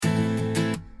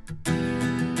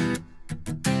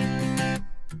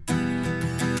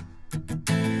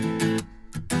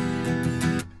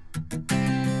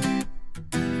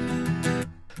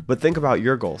But think about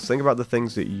your goals. Think about the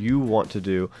things that you want to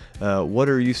do. What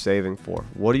are you saving for?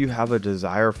 What do you have a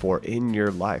desire for in your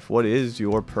life? What is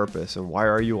your purpose and why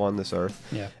are you on this earth?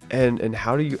 Yeah. And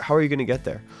how are you going to get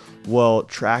there? Well,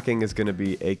 tracking is going to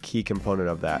be a key component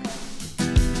of that.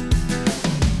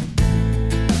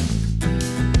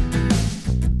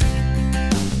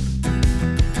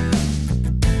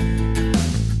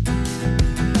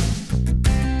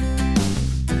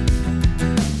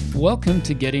 Welcome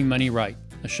to Getting Money Right,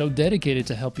 a show dedicated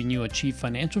to helping you achieve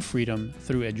financial freedom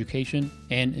through education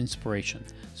and inspiration,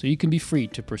 so you can be free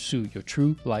to pursue your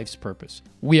true life's purpose.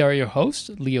 We are your hosts,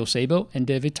 Leo Sabo and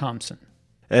David Thompson.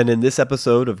 And in this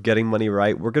episode of Getting Money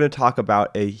Right, we're going to talk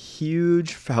about a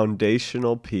huge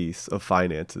foundational piece of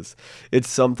finances. It's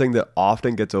something that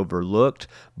often gets overlooked,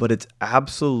 but it's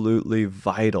absolutely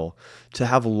vital to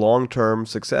have long-term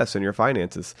success in your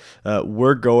finances.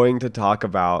 We're going to talk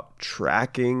about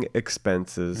tracking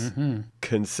expenses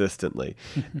consistently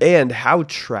and how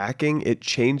tracking it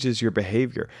changes your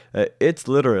behavior. It's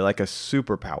literally like a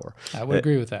superpower. I would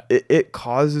agree with that. It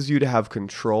causes you to have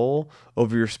control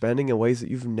over your spending in ways that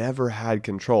you've never had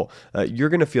control. You're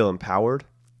going to feel empowered.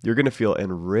 You're going to feel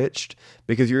enriched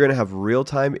because you're going to have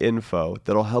real-time info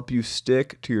that'll help you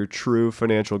stick to your true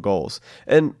financial goals.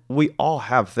 And we all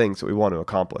have things that we want to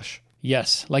accomplish.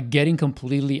 Yes, like getting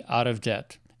completely out of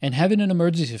debt and having an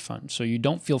emergency fund so you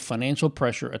don't feel financial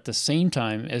pressure at the same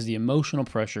time as the emotional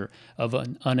pressure of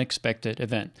an unexpected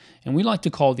event. And we like to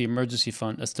call the emergency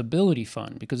fund a stability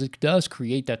fund because it does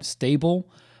create that stable,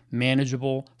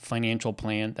 manageable financial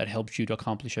plan that helps you to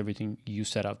accomplish everything you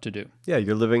set out to do. Yeah,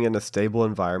 you're living in a stable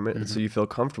environment, and so you feel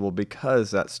comfortable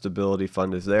because that stability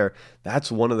fund is there.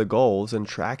 That's one of the goals, and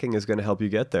tracking is going to help you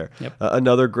get there. Yep.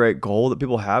 Another great goal that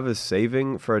people have is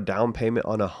saving for a down payment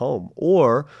on a home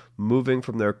or moving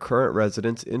from their current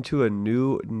residence into a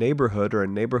new neighborhood or a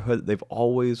neighborhood that they've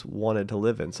always wanted to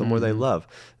live in, somewhere they love.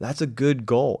 That's a good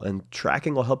goal, and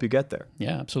tracking will help you get there.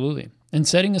 Yeah, absolutely. And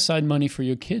setting aside money for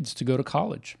your kids to go to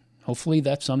college. Hopefully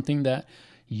that's something that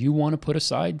you want to put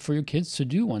aside for your kids to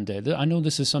do one day. I know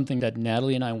this is something that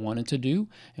Natalie and I wanted to do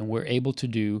and we're able to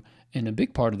do. And a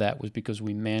big part of that was because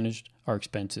we managed our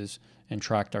expenses and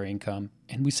tracked our income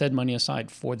and we set money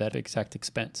aside for that exact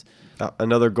expense.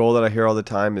 Another goal that I hear all the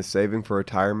time is saving for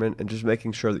retirement and just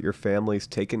making sure that your family's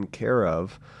taken care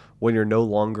of when you're no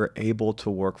longer able to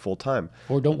work full time.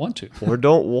 Or don't want to. Or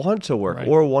don't want to work, Right.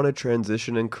 or want to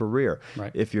transition in career.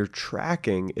 Right. If you're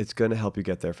tracking, it's going to help you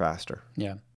get there faster.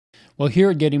 Yeah. Well, here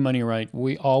at Getting Money Right,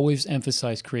 we always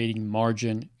emphasize creating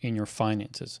margin in your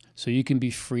finances so you can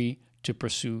be free to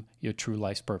pursue your true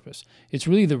life's purpose. It's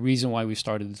really the reason why we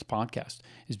started this podcast,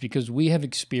 is because we have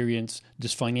experienced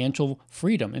this financial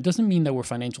freedom. It doesn't mean that we're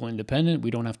financially independent.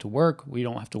 We don't have to work. We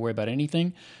don't have to worry about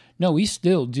anything. No, we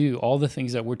still do all the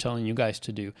things that we're telling you guys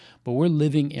to do, but we're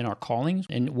living in our callings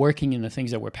and working in the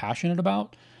things that we're passionate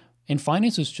about. And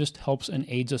finances just helps and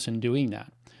aids us in doing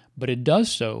that. But it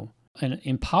does so and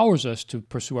empowers us to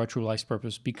pursue our true life's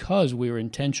purpose because we are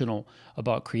intentional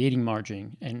about creating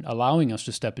margin and allowing us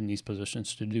to step in these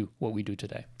positions to do what we do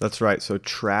today. That's right. So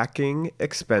tracking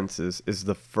expenses is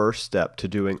the first step to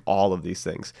doing all of these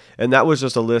things. And that was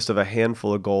just a list of a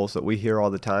handful of goals that we hear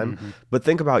all the time. But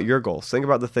think about your goals. Think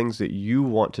about the things that you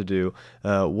want to do.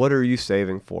 What are you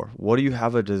saving for? What do you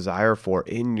have a desire for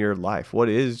in your life? What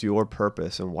is your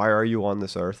purpose and why are you on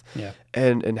this earth? Yeah.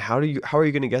 And how are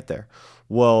you going to get there?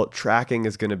 Well, tracking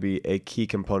is going to be a key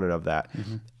component of that.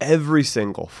 Every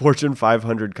single Fortune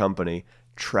 500 company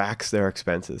tracks their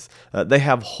expenses. They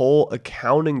have whole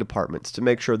accounting departments to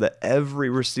make sure that every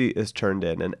receipt is turned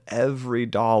in and every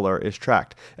dollar is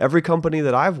tracked. Every company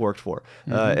that I've worked for,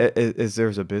 is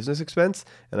there's a business expense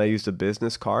and I used a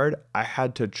business card, I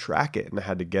had to track it and I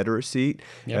had to get a receipt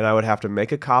and I would have to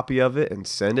make a copy of it and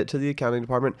send it to the accounting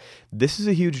department. This is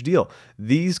a huge deal.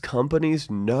 These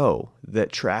companies know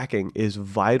that tracking is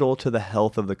vital to the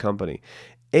health of the company.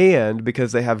 And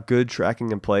because they have good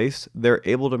tracking in place, they're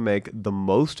able to make the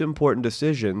most important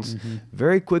decisions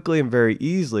very quickly and very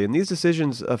easily. And these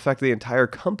decisions affect the entire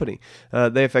company.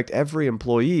 They affect every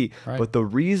employee. Right. But the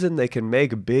reason they can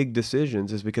make big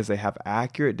decisions is because they have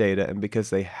accurate data and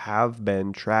because they have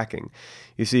been tracking.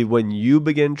 You see, when you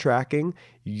begin tracking,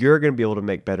 you're going to be able to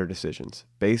make better decisions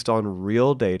based on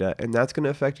real data, and that's going to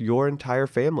affect your entire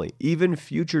family. Even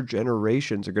future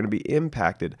generations are going to be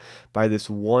impacted by this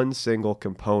one single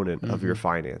component of your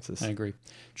finances. I agree.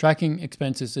 Tracking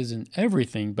expenses isn't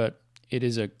everything, but it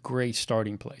is a great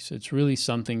starting place. It's really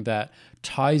something that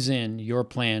ties in your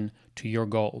plan to your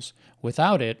goals.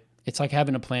 Without it, it's like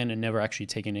having a plan and never actually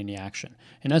taking any action.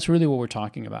 And that's really what we're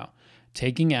talking about.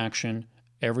 Taking action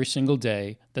every single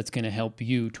day that's going to help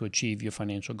you to achieve your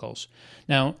financial goals.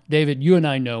 Now, David, you and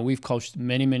I know we've coached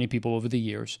many, many people over the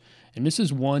years, and this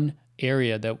is one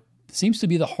area that seems to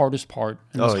be the hardest part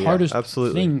and the hardest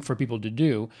absolutely. thing for people to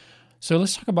do. So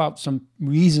let's talk about some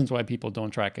reasons why people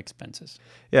don't track expenses.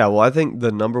 Yeah, well, I think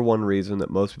the number one reason that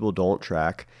most people don't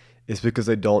track is because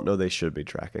they don't know they should be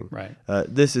tracking. Right.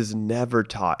 This is never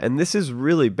taught. And this is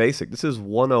really basic. This is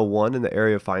 101 in the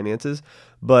area of finances.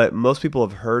 But most people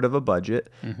have heard of a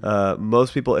budget.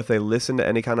 Most people, if they listen to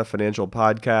any kind of financial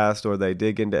podcast or they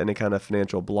dig into any kind of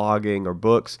financial blogging or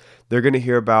books, they're going to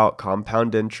hear about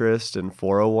compound interest and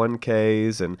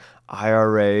 401ks and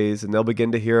IRAs, and they'll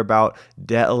begin to hear about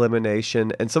debt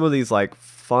elimination and some of these like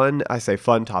fun, I say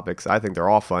fun topics, I think they're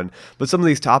all fun, but some of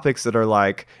these topics that are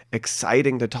like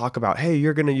exciting to talk about. Hey,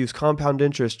 you're going to use compound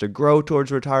interest to grow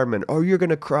towards retirement, or you're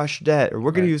going to crush debt, or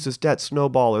we're going to use this debt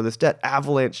snowball or this debt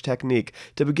avalanche technique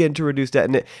to begin to reduce debt.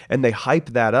 And they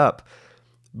hype that up.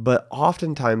 But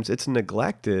oftentimes it's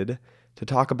neglected to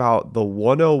talk about the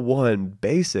 101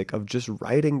 basic of just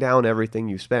writing down everything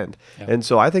you spend. Yeah. And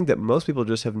so I think that most people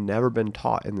just have never been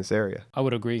taught in this area. I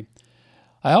would agree.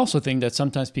 I also think that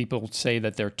sometimes people say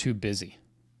that they're too busy.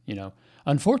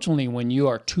 Unfortunately, when you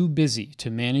are too busy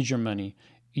to manage your money,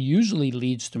 it usually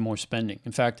leads to more spending.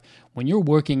 In fact, when you're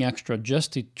working extra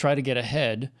just to try to get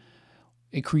ahead,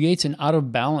 it creates an out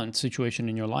of balance situation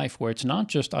in your life where it's not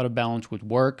just out of balance with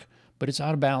work, but it's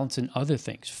out of balance in other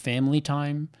things. Family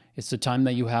time, it's the time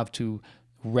that you have to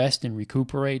rest and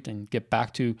recuperate and get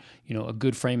back to, a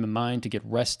good frame of mind to get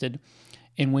rested.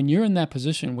 And when you're in that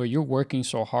position where you're working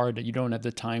so hard that you don't have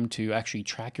the time to actually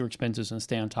track your expenses and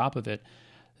stay on top of it,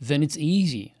 then it's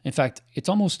easy. In fact, it's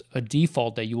almost a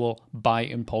default that you will buy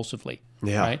impulsively.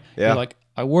 Yeah. Right? Yeah. You're like,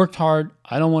 I worked hard.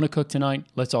 I don't want to cook tonight.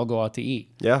 Let's all go out to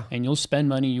eat. Yeah. And you'll spend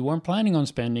money you weren't planning on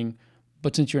spending,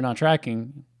 but since you're not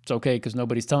tracking, it's okay because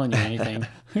nobody's telling you anything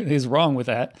is wrong with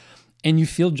that. And you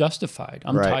feel justified.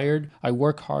 I'm tired. I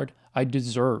work hard. I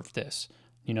deserve this.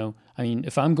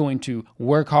 If I'm going to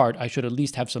work hard, I should at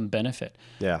least have some benefit.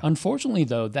 Yeah. Unfortunately,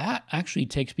 though, that actually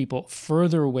takes people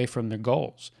further away from their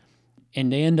goals. And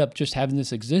they end up just having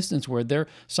this existence where they're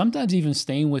sometimes even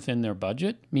staying within their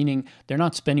budget, meaning they're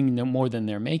not spending more than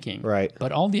they're making. Right.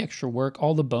 But all the extra work,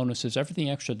 all the bonuses, everything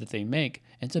extra that they make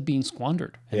ends up being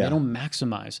squandered. And they don't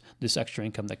maximize this extra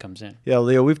income that comes in. Yeah,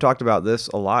 Leo, we've talked about this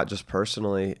a lot just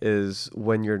personally, is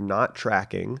when you're not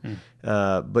tracking,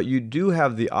 but you do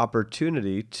have the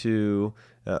opportunity to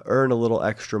earn a little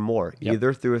extra more,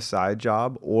 either through a side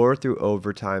job or through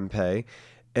overtime pay.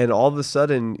 And all of a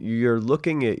sudden, you're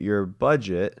looking at your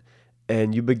budget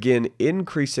and you begin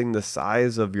increasing the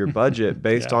size of your budget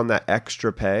based on that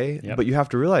extra pay. But you have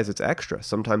to realize it's extra.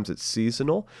 Sometimes it's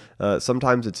seasonal.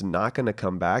 Sometimes it's not going to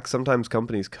come back. Sometimes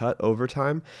companies cut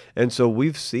overtime. And so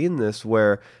we've seen this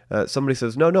where somebody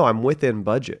says, no, I'm within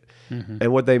budget.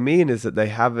 And what they mean is that they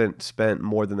haven't spent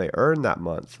more than they earned that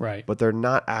month, but they're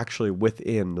not actually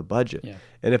within the budget.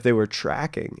 And if they were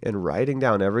tracking and writing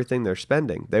down everything they're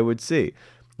spending, they would see,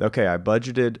 okay, I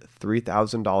budgeted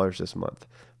 $3,000 this month,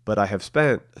 but I have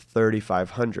spent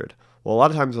 $3,500. Well, a lot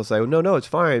of times they'll say, well, no, it's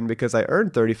fine because I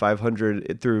earned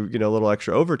 $3,500 through, a little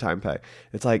extra overtime pay.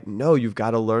 It's like, no, you've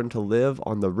got to learn to live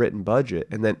on the written budget,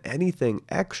 and then anything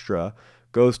extra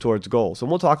goes towards goals.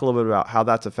 And we'll talk a little bit about how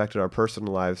that's affected our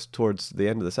personal lives towards the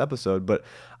end of this episode. But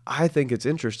I think it's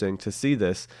interesting to see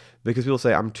this because people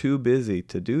say, I'm too busy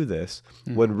to do this,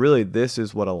 when really this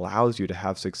is what allows you to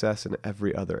have success in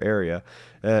every other area.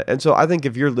 And so I think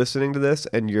if you're listening to this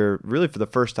and you're really for the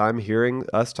first time hearing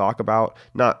us talk about,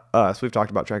 not us, we've talked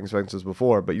about tracking expenses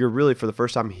before, but you're really for the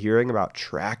first time hearing about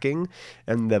tracking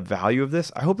and the value of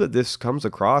this, I hope that this comes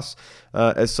across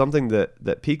as something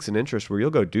that piques an interest where you'll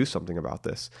go do something about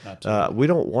this. We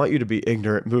don't want you to be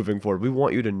ignorant moving forward. We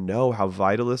want you to know how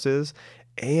vital this is.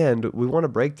 And we want to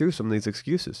break through some of these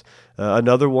excuses.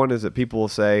 Another one is that people will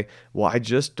say, well, I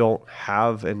just don't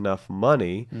have enough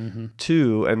money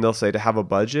to, and they'll say to have a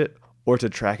budget or to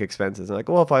track expenses. And like,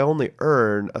 well, if I only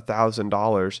earn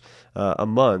 $1,000 a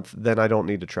month, then I don't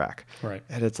need to track. Right.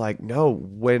 And it's like, no,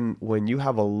 when you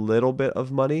have a little bit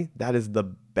of money, that is the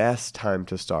best time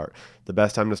to start. The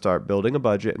best time to start building a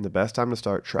budget and the best time to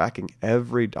start tracking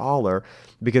every dollar,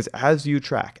 because as you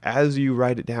track, as you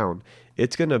write it down,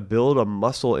 it's going to build a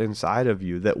muscle inside of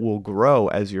you that will grow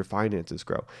as your finances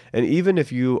grow. And even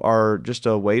if you are just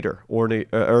a waiter or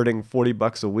earning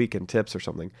 $40 a week in tips or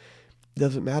something,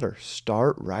 Doesn't matter.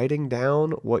 Start writing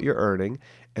down what you're earning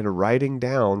and writing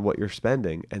down what you're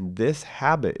spending. And this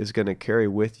habit is going to carry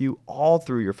with you all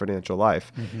through your financial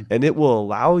life. And it will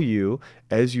allow you,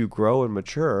 as you grow and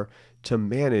mature, to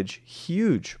manage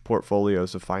huge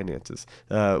portfolios of finances,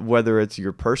 whether it's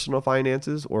your personal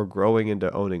finances or growing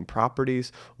into owning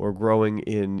properties or growing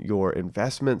in your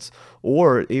investments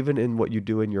or even in what you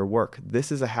do in your work.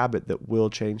 This is a habit that will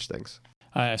change things.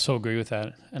 I so agree with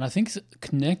that. And I think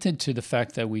connected to the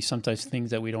fact that we sometimes think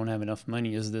that we don't have enough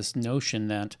money is this notion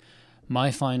that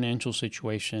my financial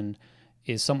situation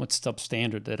is somewhat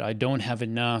substandard, that I don't have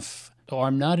enough or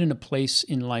I'm not in a place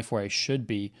in life where I should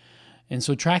be. And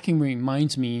so tracking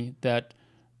reminds me that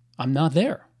I'm not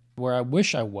there where I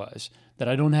wish I was, that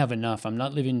I don't have enough. I'm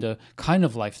not living the kind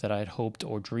of life that I had hoped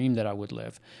or dreamed that I would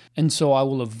live. And so I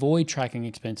will avoid tracking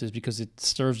expenses because it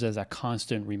serves as a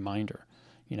constant reminder.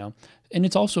 And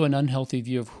it's also an unhealthy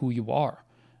view of who you are.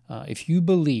 If you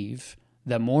believe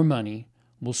that more money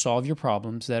will solve your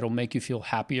problems, that'll make you feel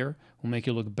happier, will make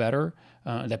you look better,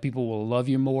 that people will love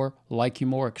you more, like you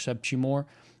more, accept you more,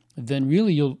 then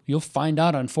really you'll find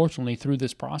out, unfortunately, through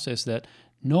this process that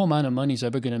no amount of money is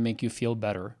ever going to make you feel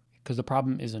better because the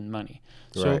problem isn't money.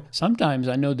 So sometimes,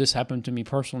 I know this happened to me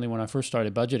personally when I first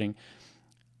started budgeting,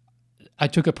 I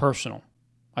took it personal.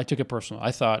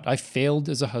 I thought I failed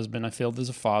as a husband. I failed as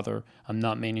a father. I'm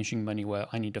not managing money well.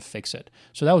 I need to fix it.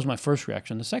 So that was my first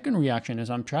reaction. The second reaction is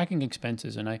I'm tracking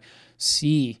expenses and I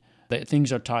see that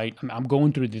things are tight. I'm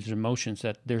going through these emotions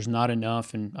that there's not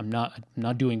enough and I'm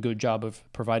not doing a good job of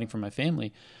providing for my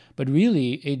family. But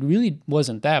really, it really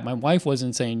wasn't that. My wife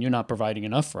wasn't saying you're not providing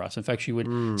enough for us. In fact, she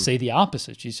would say the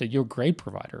opposite. She said, you're a great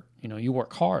provider. You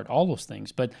work hard, all those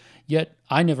things. But yet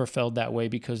I never felt that way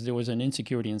because there was an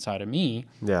insecurity inside of me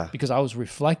because I was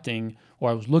reflecting or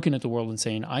I was looking at the world and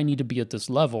saying, I need to be at this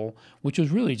level, which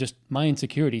was really just my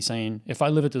insecurity saying, if I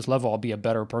live at this level, I'll be a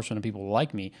better person and people will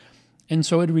like me. And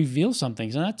so it reveals some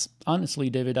things. And that's honestly,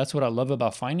 David, that's what I love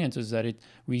about finance is that it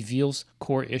reveals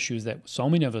core issues that so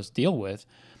many of us deal with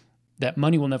that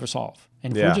money will never solve.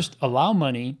 And if we just allow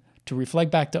money to reflect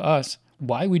back to us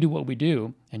why we do what we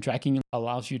do, and tracking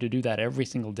allows you to do that every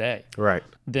single day,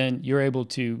 then you're able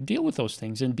to deal with those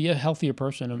things and be a healthier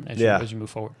person as you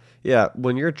move forward. Yeah,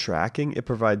 when you're tracking, it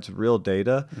provides real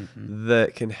data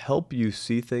that can help you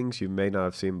see things you may not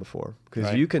have seen before.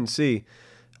 Because you can see,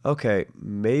 okay,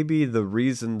 maybe the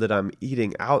reason that I'm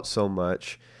eating out so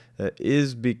much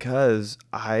is because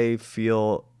I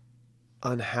feel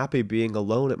unhappy being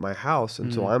alone at my house,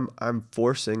 and so I'm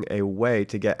forcing a way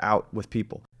to get out with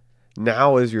people.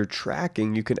 Now, as you're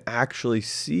tracking, you can actually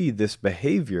see this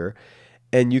behavior,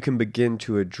 and you can begin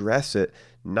to address it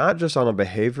not just on a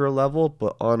behavioral level,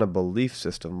 but on a belief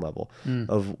system level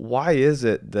of why is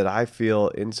it that I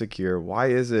feel insecure? Why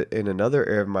is it in another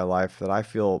area of my life that I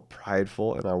feel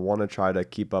prideful and I want to try to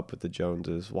keep up with the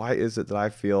Joneses? Why is it that I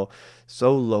feel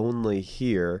so lonely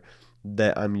here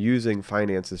that I'm using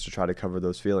finances to try to cover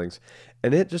those feelings?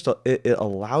 And it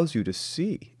allows you to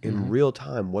see in real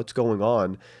time what's going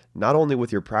on, not only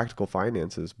with your practical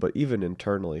finances, but even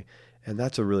internally. And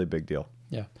that's a really big deal.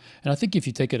 Yeah. And I think if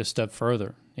you take it a step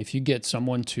further, if you get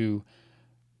someone to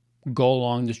go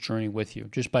along this journey with you,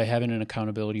 just by having an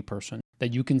accountability person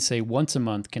that you can say once a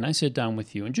month, can I sit down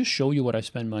with you and just show you what I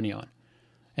spend money on?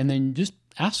 And then just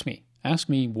ask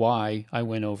me why I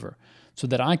went over, so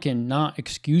that I can not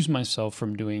excuse myself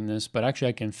from doing this, but actually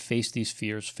I can face these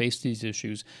fears, face these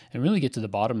issues, and really get to the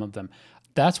bottom of them.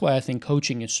 That's why I think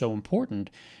coaching is so important,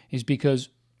 is because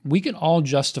we can all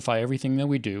justify everything that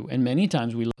we do, and many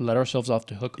times we let ourselves off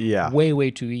the hook way,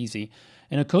 way too easy.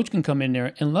 And a coach can come in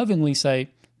there and lovingly say,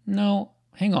 no,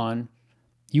 hang on.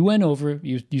 You went over,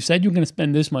 you said you're going to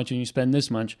spend this much and you spend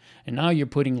this much, and now you're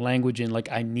putting language in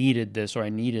like I needed this or I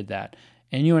needed that.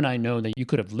 And you and I know that you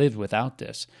could have lived without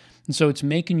this. And so it's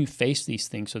making you face these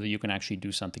things so that you can actually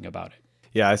do something about it.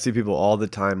 Yeah, I see people all the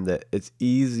time that it's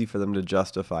easy for them to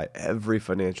justify every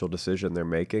financial decision they're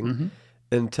making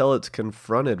until it's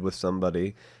confronted with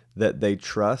somebody that they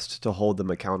trust to hold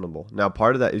them accountable. Now,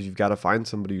 part of that is you've got to find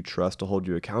somebody you trust to hold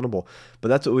you accountable. But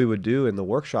that's what we would do in the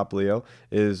workshop, Leo,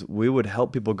 is we would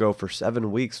help people go for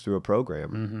 7 weeks through a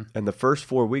program. And the first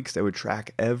 4 weeks, they would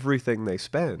track everything they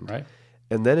spend. Right.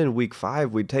 And then in week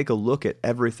 5, we'd take a look at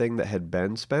everything that had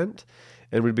been spent,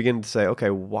 and we'd begin to say, okay,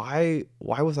 why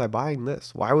was I buying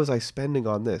this? Why was I spending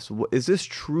on this? Is this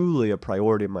truly a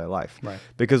priority in my life? Right.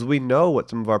 Because we know what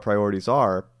some of our priorities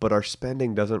are, but our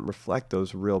spending doesn't reflect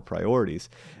those real priorities.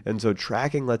 And so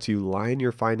tracking lets you line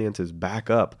your finances back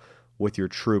up with your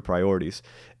true priorities.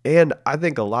 And I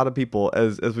think a lot of people,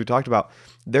 as we talked about,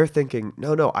 they're thinking,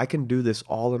 no, I can do this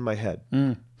all in my head.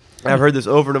 I've heard this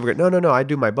over and over again. No, I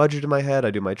do my budget in my head.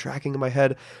 I do my tracking in my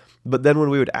head. But then when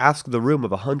we would ask the room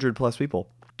of 100 plus people,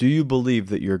 do you believe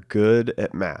that you're good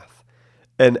at math?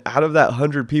 And out of that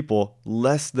 100 people,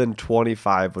 less than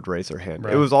 25 would raise their hand.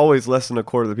 Right. It was always less than a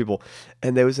quarter of the people.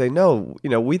 And they would say, no,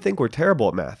 we think we're terrible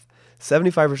at math.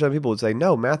 75% of people would say,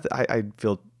 no, math, I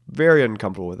feel very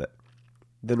uncomfortable with it.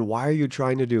 Then why are you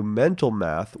trying to do mental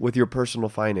math with your personal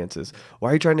finances?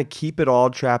 Why are you trying to keep it all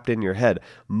trapped in your head?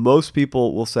 Most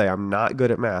people will say, I'm not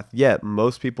good at math. Yet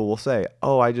most people will say,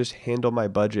 oh, I just handle my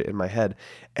budget in my head.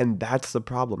 And that's the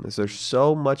problem, is there's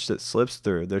so much that slips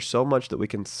through. There's so much that we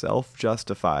can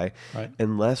self-justify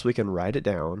unless we can write it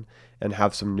down and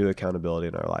have some new accountability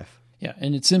in our life. Yeah,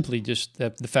 and it's simply just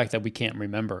the fact that we can't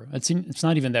remember. It's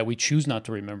not even that we choose not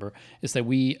to remember. It's that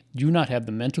we do not have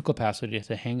the mental capacity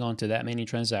to hang on to that many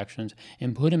transactions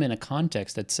and put them in a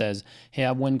context that says, hey,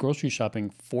 I went grocery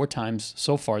shopping 4 times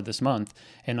so far this month,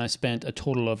 and I spent a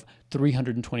total of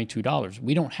 $322.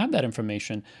 We don't have that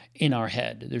information in our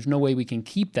head. There's no way we can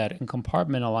keep that and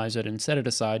compartmentalize it and set it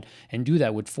aside and do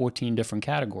that with 14 different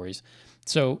categories.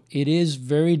 So it is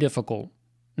very difficult.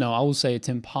 No, I will say it's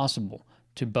impossible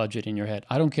to budget in your head.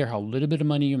 I don't care how little bit of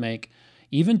money you make.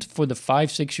 Even for the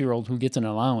 5-6-year-old who gets an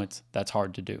allowance, that's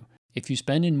hard to do. If you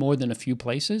spend in more than a few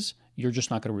places, you're just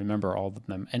not going to remember all of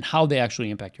them and how they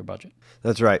actually impact your budget.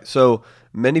 That's right. So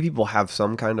many people have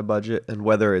some kind of budget, and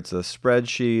whether it's a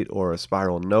spreadsheet or a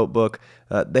spiral notebook,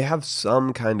 they have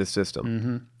some kind of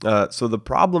system. So the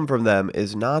problem from them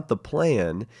is not the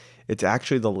plan. It's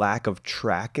actually the lack of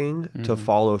tracking to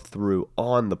follow through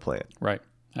on the plan. Right.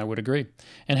 I would agree.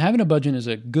 And having a budget is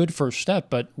a good first step,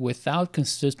 but without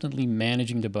consistently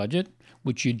managing the budget,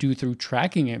 which you do through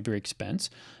tracking every expense,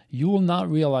 you will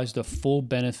not realize the full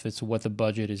benefits of what the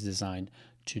budget is designed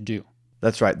to do.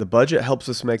 That's right. The budget helps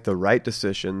us make the right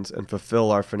decisions and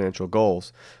fulfill our financial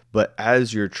goals. But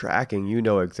as you're tracking, you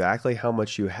know exactly how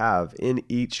much you have in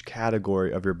each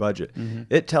category of your budget.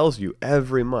 It tells you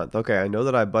every month, okay, I know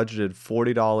that I budgeted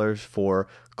 $40 for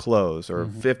clothes or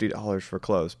 $50 for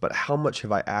clothes, but how much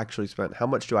have I actually spent? How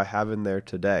much do I have in there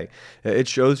today? It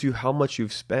shows you how much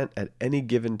you've spent at any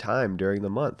given time during the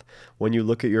month. When you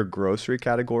look at your grocery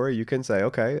category, you can say,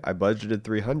 okay, I budgeted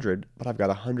 $300, but I've got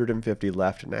 $150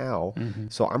 left now.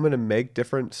 So I'm going to make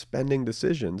different spending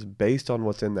decisions based on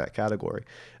what's in that category.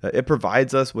 It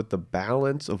provides us with the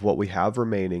balance of what we have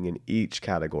remaining in each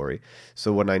category.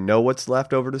 So when I know what's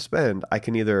left over to spend, I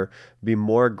can either be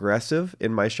more aggressive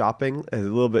in my shopping, a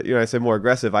little bit, I say more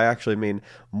aggressive, I actually mean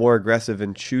more aggressive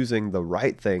in choosing the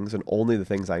right things and only the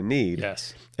things I need.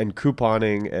 Yes. And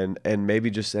couponing and maybe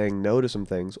just saying no to some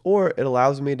things. Or it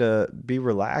allows me to be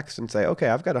relaxed and say, okay,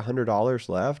 I've got $100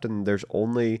 left and there's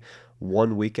only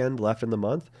one weekend left in the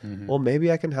month. Well,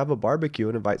 maybe I can have a barbecue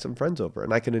and invite some friends over,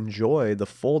 and I can enjoy the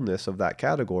fullness of that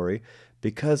category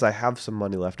because I have some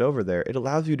money left over there. It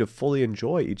allows you to fully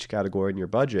enjoy each category in your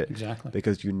budget. Exactly.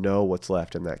 Because you know what's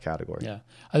left in that category. Yeah.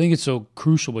 I think it's so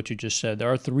crucial what you just said.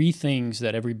 There are 3 things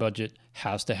that every budget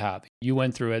has to have. You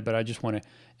went through it, but I just want to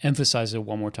emphasize it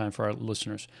one more time for our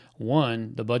listeners.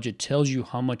 1, the budget tells you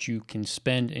how much you can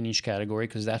spend in each category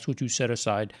because that's what you set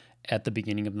aside at the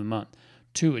beginning of the month.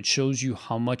 2, it shows you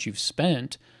how much you've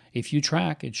spent. If you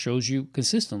track, it shows you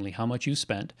consistently how much you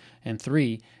spent. And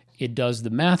 3, it does the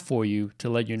math for you to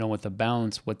let you know what the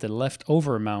balance, what the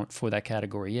leftover amount for that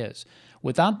category is.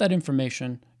 Without that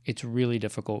information, it's really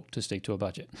difficult to stick to a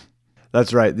budget.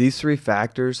 That's right. These 3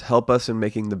 factors help us in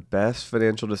making the best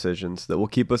financial decisions that will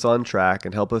keep us on track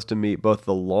and help us to meet both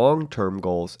the long-term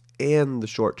goals and the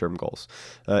short-term goals.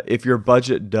 If your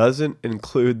budget doesn't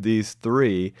include these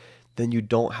 3, then you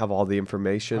don't have all the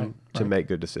information to make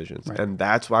good decisions. And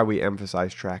that's why we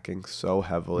emphasize tracking so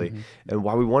heavily and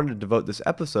why we wanted to devote this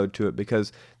episode to it,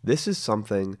 because this is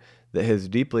something that has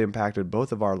deeply impacted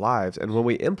both of our lives. And when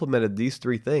we implemented these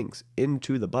 3 things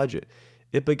into the budget,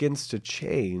 it begins to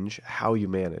change how you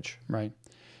manage. Right.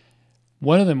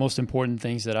 One of the most important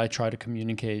things that I try to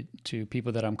communicate to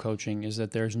people that I'm coaching is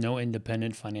that there's no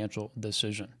independent financial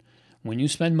decision. When you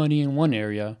spend money in one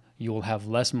area, you will have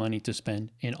less money to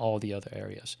spend in all the other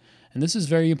areas. And this is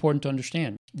very important to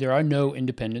understand. There are no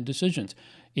independent decisions.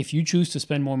 If you choose to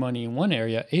spend more money in one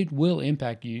area, it will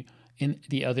impact you in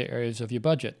the other areas of your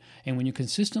budget. And when you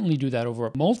consistently do that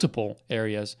over multiple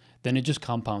areas, then it just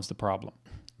compounds the problem.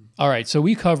 All right, so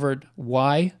we covered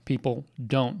why people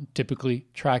don't typically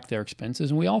track their expenses,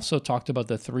 and we also talked about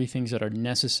the 3 things that are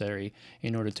necessary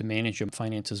in order to manage your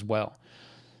finances well.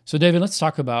 So David, let's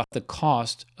talk about the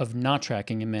cost of not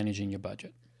tracking and managing your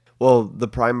budget. Well, the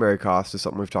primary cost is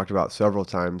something we've talked about several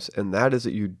times, and that is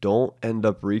that you don't end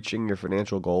up reaching your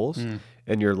financial goals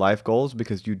and your life goals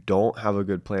because you don't have a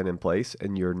good plan in place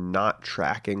and you're not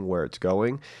tracking where it's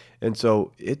going. And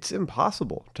so it's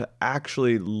impossible to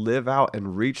actually live out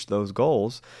and reach those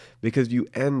goals because you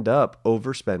end up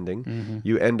overspending.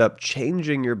 You end up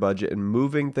changing your budget and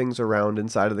moving things around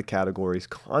inside of the categories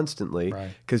constantly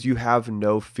because you have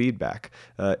no feedback.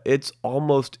 It's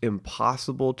almost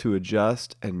impossible to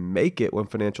adjust and make it when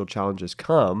financial challenges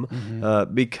come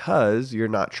because you're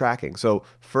not tracking. So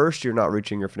first, you're not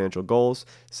reaching your financial goals.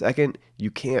 Second,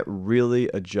 you can't really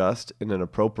adjust in an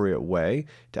appropriate way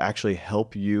to actually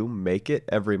help you make it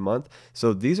every month.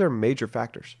 So these are major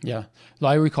factors. Yeah.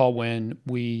 I recall when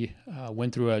we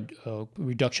went through a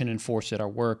reduction in force at our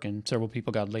work and several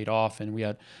people got laid off, and we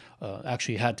had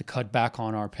actually had to cut back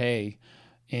on our pay.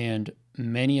 And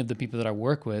many of the people that I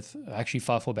work with actually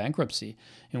filed for bankruptcy.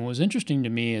 And what was interesting to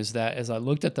me is that as I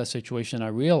looked at that situation, I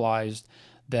realized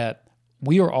that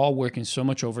we are all working so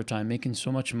much overtime, making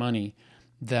so much money,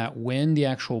 that when the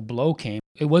actual blow came,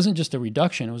 it wasn't just a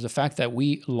reduction. It was the fact that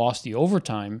we lost the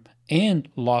overtime and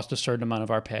lost a certain amount of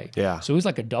our pay. Yeah. So it was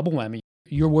like a double whammy.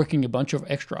 You're working a bunch of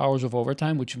extra hours of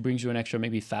overtime, which brings you an extra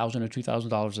maybe $1,000 or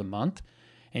 $2,000 a month.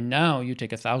 And now you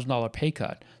take a $1,000 pay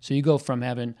cut. So you go from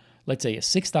having, let's say, a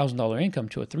 $6,000 income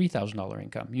to a $3,000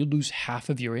 income. You lose half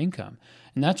of your income.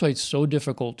 And that's why it's so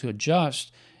difficult to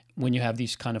adjust when you have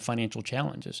these kind of financial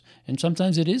challenges. And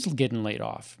sometimes it is getting laid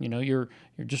off. You know, your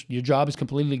job is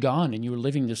completely gone and you're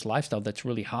living this lifestyle that's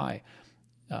really high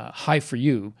for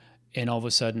you. And all of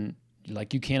a sudden,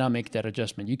 like, you cannot make that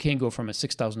adjustment. You can't go from a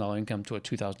 $6,000 income to a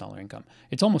 $2,000 income.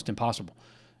 It's almost impossible.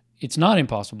 It's not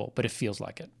impossible, but it feels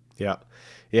like it. Yeah.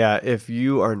 Yeah. If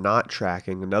you are not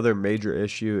tracking, another major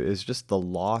issue is just the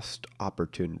lost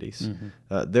opportunities.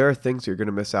 There are things you're going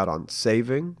to miss out on: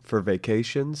 saving for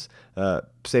vacations,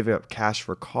 saving up cash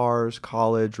for cars,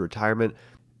 college, retirement.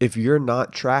 If you're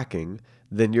not tracking,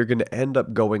 then you're going to end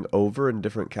up going over in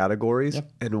different categories.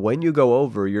 Yep. And when you go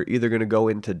over, you're either going to go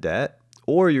into debt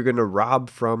or you're going to rob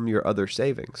from your other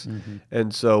savings.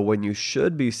 And so when you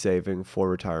should be saving for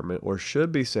retirement or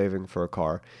should be saving for a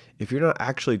car, if you're not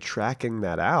actually tracking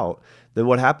that out, then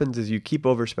what happens is you keep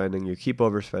overspending, you keep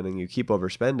overspending, you keep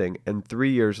overspending, and 3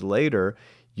 years later,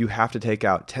 you have to take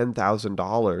out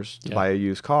 $10,000 to buy a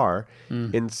used car.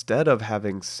 Instead of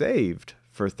having saved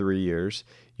for 3 years,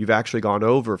 you've actually gone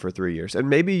over for 3 years. And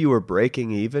maybe you were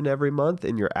breaking even every month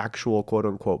in your actual quote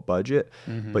unquote budget,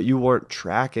 but you weren't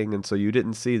tracking. And so you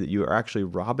didn't see that you were actually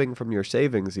robbing from your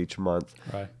savings each month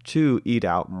to eat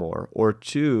out more or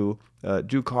to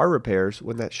do car repairs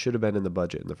when that should have been in the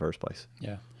budget in the first place.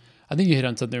 Yeah. I think you hit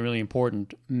on something really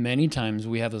important. Many times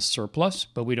we have a surplus,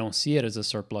 but we don't see it as a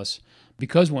surplus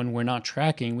because when we're not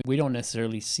tracking, we don't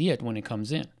necessarily see it when it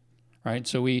comes in, right?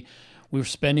 So we're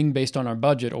spending based on our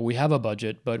budget, or we have a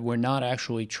budget, but we're not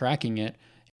actually tracking it.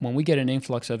 When we get an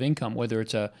influx of income, whether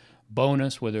it's a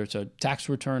bonus, whether it's a tax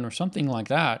return or something like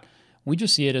that, we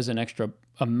just see it as an extra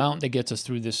amount that gets us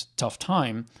through this tough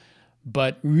time.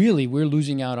 But really, we're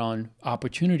losing out on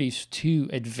opportunities to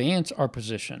advance our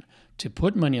position, to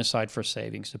put money aside for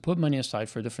savings, to put money aside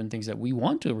for different things that we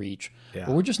want to reach. But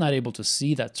we're just not able to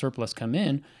see that surplus come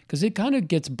in because it kind of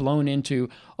gets blown into,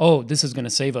 oh, this is going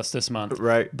to save us this month.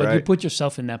 But you put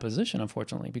yourself in that position,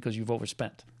 unfortunately, because you've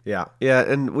overspent. Yeah.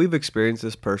 And we've experienced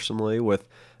this personally with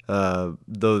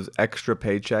those extra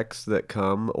paychecks that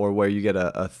come, or where you get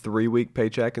a 3-week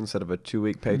paycheck instead of a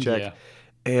 2-week paycheck. Yeah.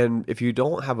 And if you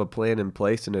don't have a plan in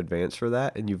place in advance for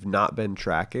that and you've not been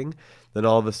tracking, then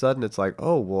all of a sudden it's like,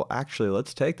 oh, well, actually,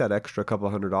 let's take that extra couple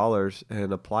 $100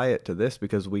 and apply it to this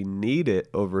because we need it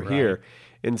over here.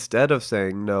 Instead of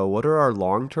saying, no, what are our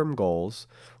long-term goals?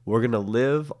 We're going to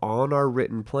live on our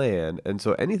written plan. And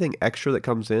so anything extra that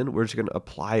comes in, we're just going to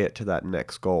apply it to that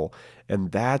next goal.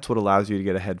 And that's what allows you to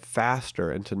get ahead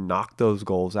faster and to knock those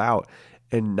goals out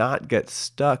and not get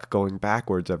stuck going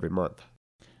backwards every month.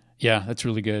 Yeah, that's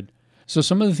really good. So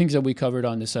some of the things that we covered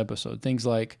on this episode, things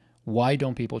like why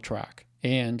don't people track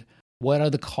and what are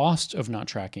the costs of not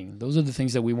tracking? Those are the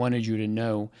things that we wanted you to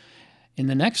know. In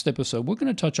the next episode, we're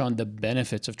going to touch on the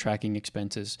benefits of tracking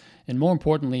expenses. And more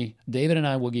importantly, David and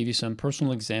I will give you some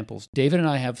personal examples. David and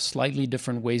I have slightly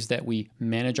different ways that we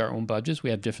manage our own budgets. We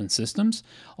have different systems.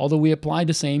 Although we apply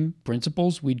the same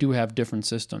principles, we do have different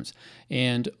systems.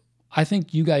 And I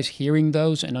think you guys hearing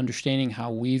those and understanding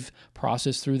how we've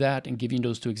processed through that and giving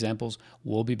those two examples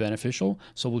will be beneficial.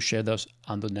 So we'll share those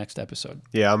on the next episode.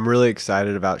 Yeah, I'm really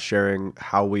excited about sharing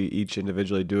how we each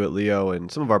individually do it, Leo,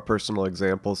 and some of our personal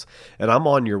examples. And I'm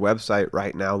on your website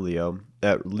right now, Leo.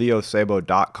 at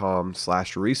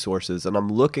leosabo.com/resources, and I'm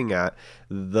looking at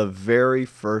the very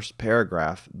first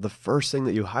paragraph. The first thing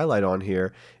that you highlight on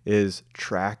here is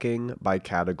tracking by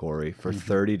category for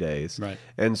 30 days. Right.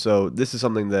 And so this is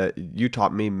something that you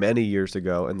taught me many years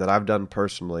ago and that I've done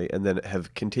personally and then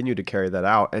have continued to carry that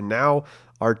out. And now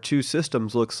our two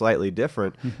systems look slightly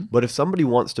different. But if somebody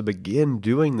wants to begin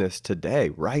doing this today,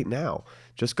 right now,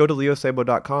 just go to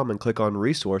leosabo.com and click on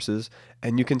resources,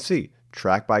 and you can see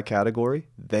track by category,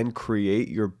 then create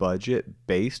your budget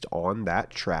based on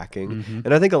that tracking.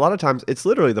 And I think a lot of times it's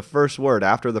literally the first word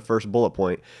after the first bullet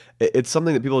point. It's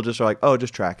something that people just are like, oh,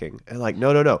 just tracking. And like,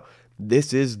 no.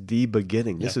 This is the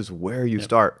beginning. This is where you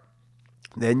start.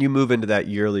 Then you move into that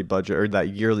yearly budget or that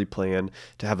yearly plan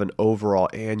to have an overall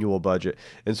annual budget.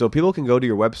 And so people can go to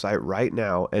your website right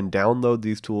now and download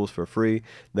these tools for free.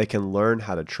 They can learn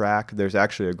how to track. There's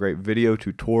actually a great video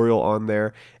tutorial on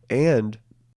there, and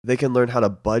they can learn how to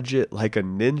budget like a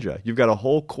ninja. You've got a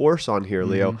whole course on here,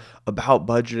 Leo, about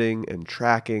budgeting and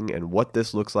tracking and what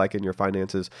this looks like in your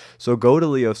finances. So go to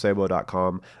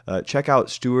leosabo.com, check out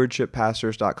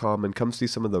stewardshippastors.com, and come see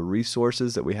some of the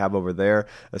resources that we have over there,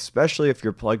 especially if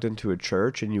you're plugged into a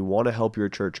church and you want to help your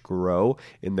church grow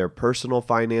in their personal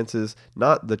finances,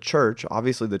 not the church.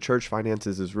 Obviously, the church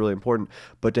finances is really important,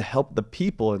 but to help the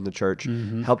people in the church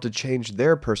help to change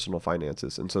their personal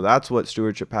finances. And so that's what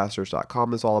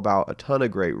stewardshippastors.com is all about. A ton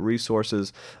of great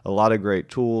resources, a lot of great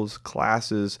tools,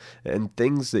 classes, and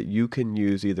things that you can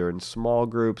use either in small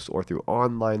groups or through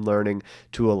online learning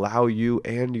to allow you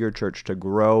and your church to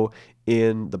grow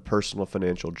in the personal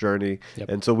financial journey.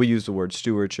 And so we use the word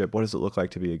stewardship. What does it look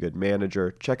like to be a good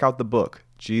manager? Check out the book,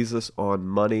 Jesus on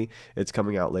Money. It's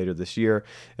coming out later this year.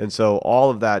 And so all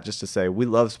of that just to say, we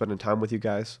love spending time with you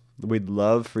guys. We'd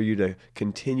love for you to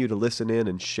continue to listen in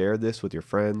and share this with your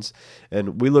friends.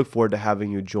 And we look forward to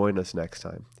having you join us next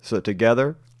time. So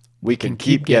together, we can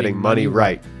keep getting money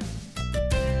right.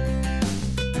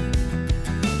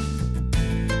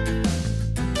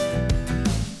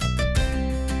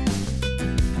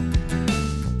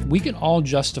 We can all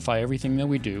justify everything that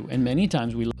we do, and many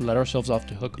times we let ourselves off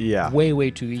the hook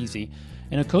way too easy.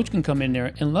 And a coach can come in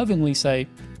there and lovingly say,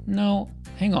 no,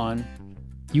 hang on.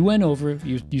 You went over,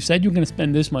 you said you were going to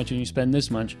spend this much and you spend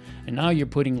this much, and now you're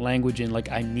putting language in like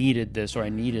I needed this or I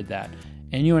needed that.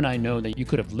 And you and I know that you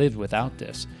could have lived without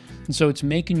this. And so it's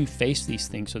making you face these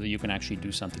things so that you can actually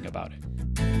do something about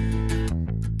it.